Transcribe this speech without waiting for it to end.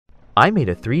I made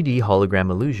a 3D hologram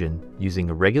illusion using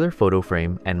a regular photo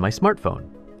frame and my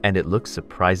smartphone, and it looks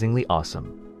surprisingly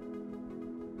awesome.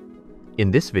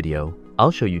 In this video, I'll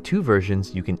show you two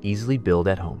versions you can easily build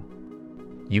at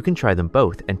home. You can try them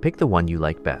both and pick the one you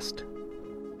like best.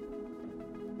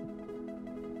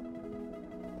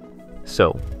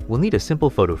 So, we'll need a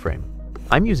simple photo frame.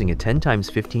 I'm using a 10 x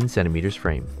 15 cm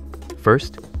frame.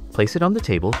 First, place it on the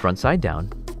table front side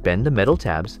down, bend the metal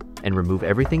tabs, and remove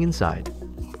everything inside.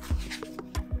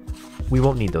 We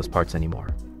won't need those parts anymore.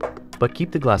 But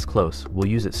keep the glass close, we'll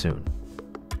use it soon.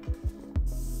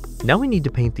 Now we need to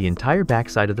paint the entire back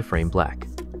side of the frame black.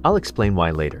 I'll explain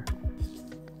why later.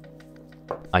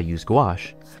 I use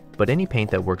gouache, but any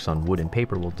paint that works on wood and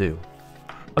paper will do.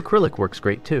 Acrylic works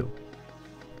great too.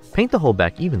 Paint the whole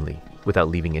back evenly, without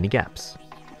leaving any gaps.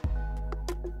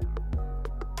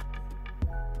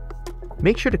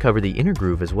 Make sure to cover the inner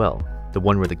groove as well, the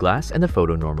one where the glass and the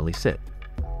photo normally sit.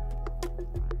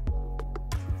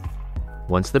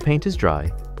 Once the paint is dry,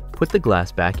 put the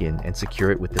glass back in and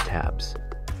secure it with the tabs.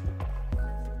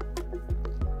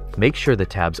 Make sure the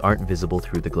tabs aren't visible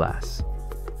through the glass.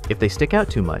 If they stick out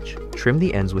too much, trim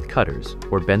the ends with cutters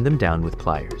or bend them down with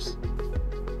pliers.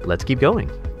 Let's keep going.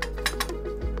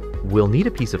 We'll need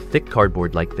a piece of thick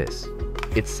cardboard like this.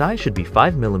 Its size should be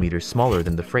 5 mm smaller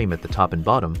than the frame at the top and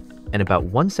bottom, and about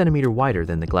 1 cm wider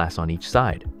than the glass on each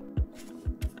side.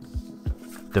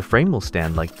 The frame will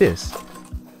stand like this,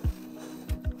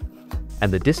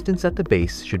 and the distance at the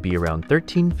base should be around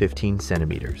 13-15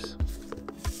 cm.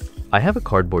 I have a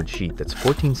cardboard sheet that's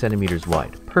 14 cm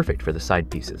wide, perfect for the side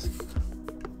pieces.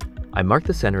 I mark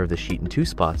the center of the sheet in 2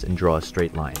 spots and draw a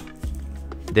straight line.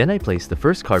 Then I place the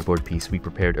first cardboard piece we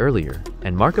prepared earlier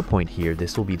and mark a point here.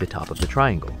 This will be the top of the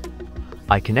triangle.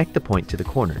 I connect the point to the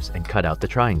corners and cut out the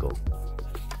triangle.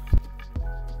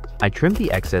 I trim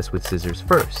the excess with scissors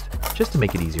first, just to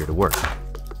make it easier to work.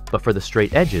 But for the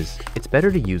straight edges, it's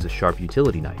better to use a sharp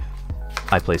utility knife.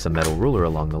 I place a metal ruler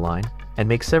along the line and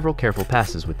make several careful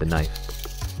passes with the knife.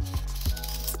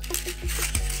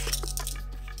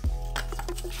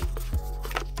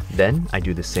 Then I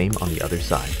do the same on the other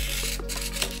side.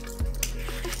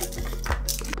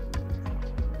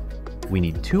 We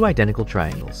need 2 identical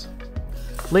triangles.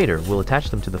 Later, we'll attach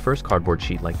them to the first cardboard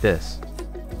sheet like this.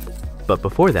 But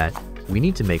before that, we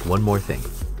need to make one more thing.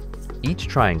 Each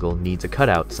triangle needs a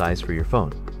cutout size for your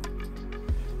phone.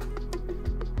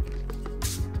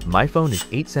 My phone is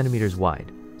 8 cm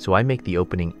wide, so I make the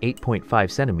opening 8.5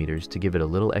 cm to give it a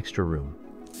little extra room.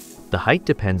 The height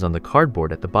depends on the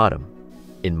cardboard at the bottom.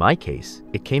 In my case,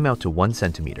 it came out to 1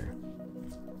 cm.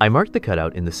 I marked the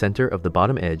cutout in the center of the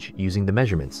bottom edge using the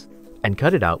measurements, and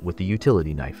cut it out with the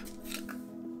utility knife.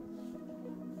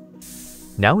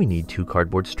 Now we need 2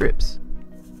 cardboard strips.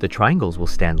 The triangles will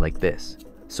stand like this,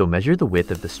 so measure the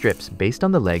width of the strips based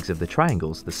on the legs of the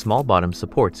triangles the small bottom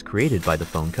supports created by the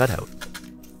phone cutout.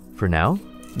 For now,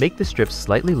 make the strips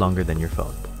slightly longer than your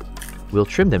phone. We'll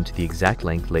trim them to the exact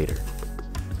length later.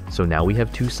 So now we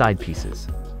have 2 side pieces,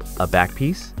 a back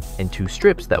piece, and 2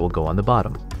 strips that will go on the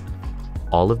bottom.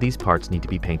 All of these parts need to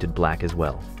be painted black as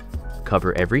well.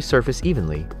 Cover every surface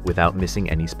evenly without missing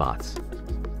any spots.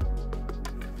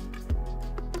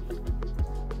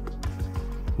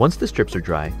 Once the strips are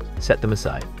dry, set them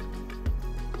aside.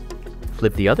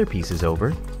 Flip the other pieces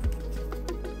over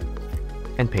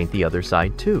and paint the other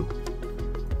side too.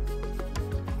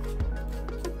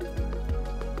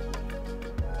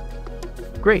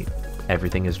 Great,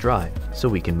 everything is dry, so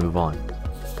we can move on.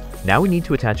 Now we need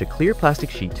to attach a clear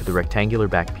plastic sheet to the rectangular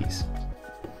back piece.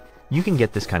 You can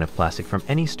get this kind of plastic from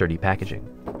any sturdy packaging.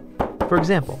 For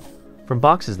example, from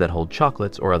boxes that hold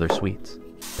chocolates or other sweets.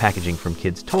 Packaging from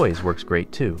kids' toys works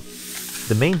great too.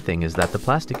 The main thing is that the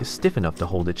plastic is stiff enough to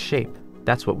hold its shape.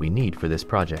 That's what we need for this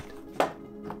project.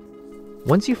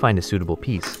 Once you find a suitable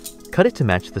piece, cut it to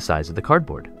match the size of the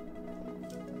cardboard.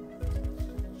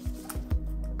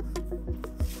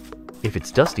 If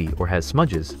it's dusty or has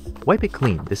smudges, wipe it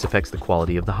clean. This affects the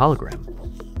quality of the hologram.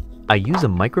 I use a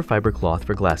microfiber cloth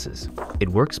for glasses. It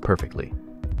works perfectly.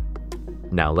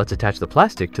 Now let's attach the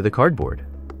plastic to the cardboard.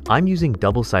 I'm using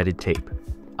double-sided tape.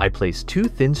 I place 2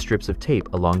 thin strips of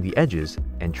tape along the edges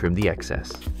and trim the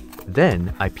excess.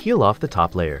 Then I peel off the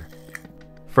top layer.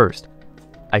 First,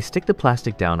 I stick the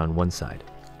plastic down on one side.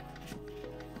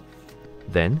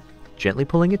 Then, gently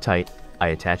pulling it tight, I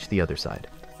attach the other side.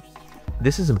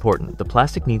 This is important. The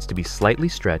plastic needs to be slightly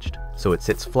stretched so it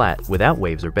sits flat without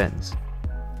waves or bends.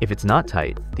 If it's not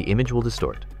tight, the image will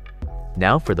distort.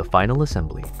 Now for the final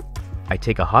assembly. I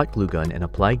take a hot glue gun and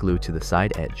apply glue to the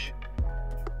side edge.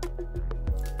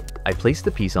 I place the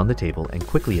piece on the table and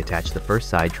quickly attach the first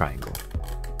side triangle.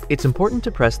 It's important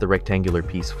to press the rectangular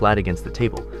piece flat against the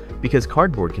table because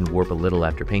cardboard can warp a little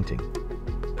after painting.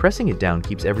 Pressing it down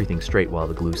keeps everything straight while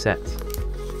the glue sets.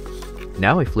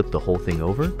 Now I flip the whole thing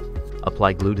over,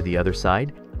 apply glue to the other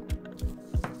side,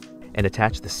 and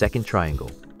attach the second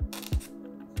triangle.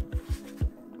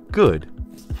 Good.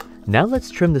 Now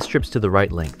let's trim the strips to the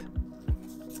right length.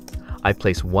 I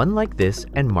place one like this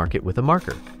and mark it with a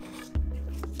marker.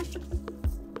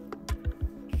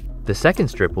 The second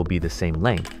strip will be the same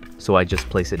length, so I just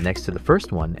place it next to the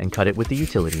first one and cut it with the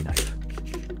utility knife.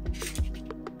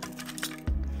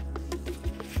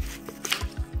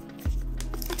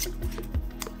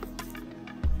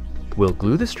 We'll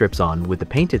glue the strips on with the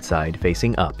painted side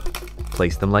facing up.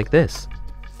 Place them like this.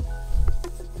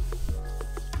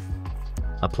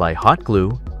 Apply hot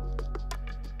glue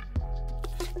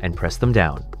and press them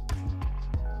down.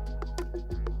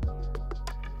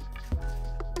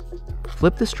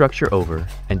 Flip the structure over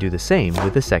and do the same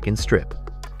with the second strip.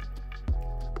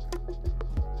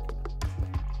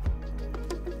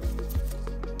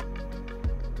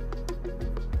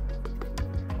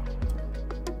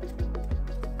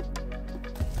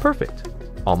 Perfect!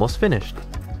 Almost finished.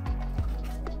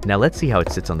 Now let's see how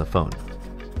it sits on the phone.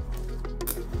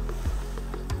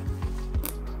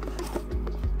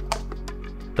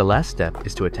 The last step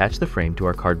is to attach the frame to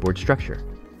our cardboard structure.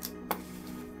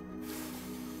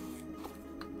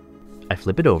 I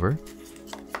flip it over,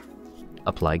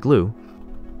 apply glue,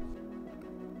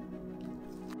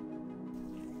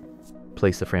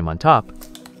 place the frame on top,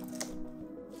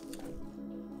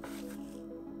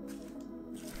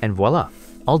 and voila,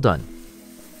 all done.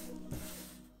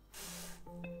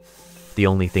 The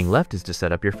only thing left is to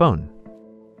set up your phone.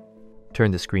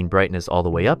 Turn the screen brightness all the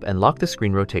way up and lock the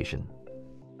screen rotation.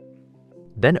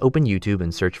 Then open YouTube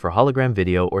and search for hologram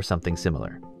video or something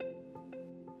similar.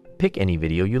 Pick any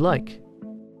video you like.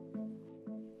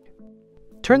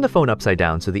 Turn the phone upside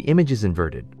down so the image is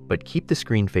inverted, but keep the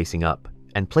screen facing up,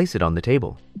 and place it on the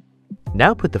table.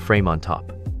 Now put the frame on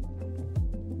top.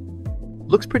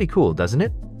 Looks pretty cool, doesn't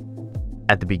it?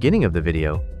 At the beginning of the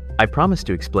video, I promised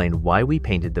to explain why we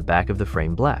painted the back of the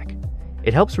frame black.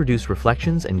 It helps reduce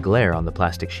reflections and glare on the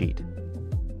plastic sheet.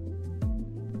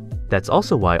 That's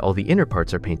also why all the inner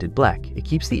parts are painted black. It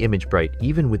keeps the image bright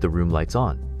even with the room lights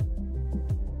on.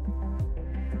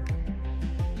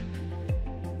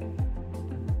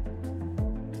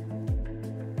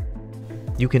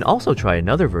 You can also try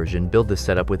another version, build this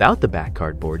setup without the back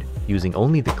cardboard, using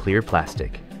only the clear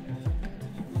plastic.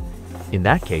 In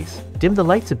that case, dim the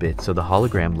lights a bit so the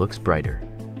hologram looks brighter.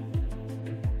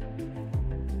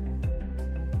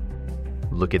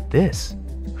 Look at this!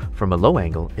 From a low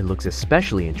angle, it looks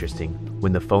especially interesting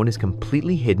when the phone is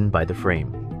completely hidden by the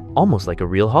frame, almost like a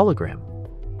real hologram.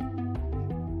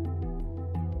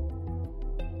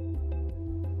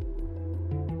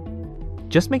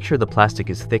 Just make sure the plastic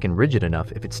is thick and rigid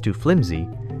enough. If it's too flimsy,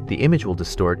 the image will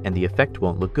distort and the effect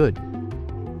won't look good.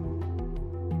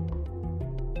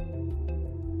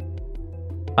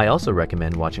 I also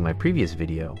recommend watching my previous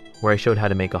video where I showed how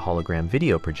to make a hologram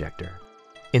video projector.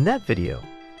 In that video,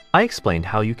 I explained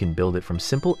how you can build it from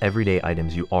simple everyday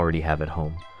items you already have at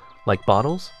home, like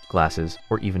bottles, glasses,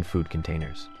 or even food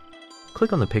containers.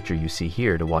 Click on the picture you see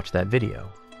here to watch that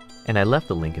video, and I left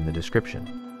the link in the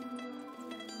description.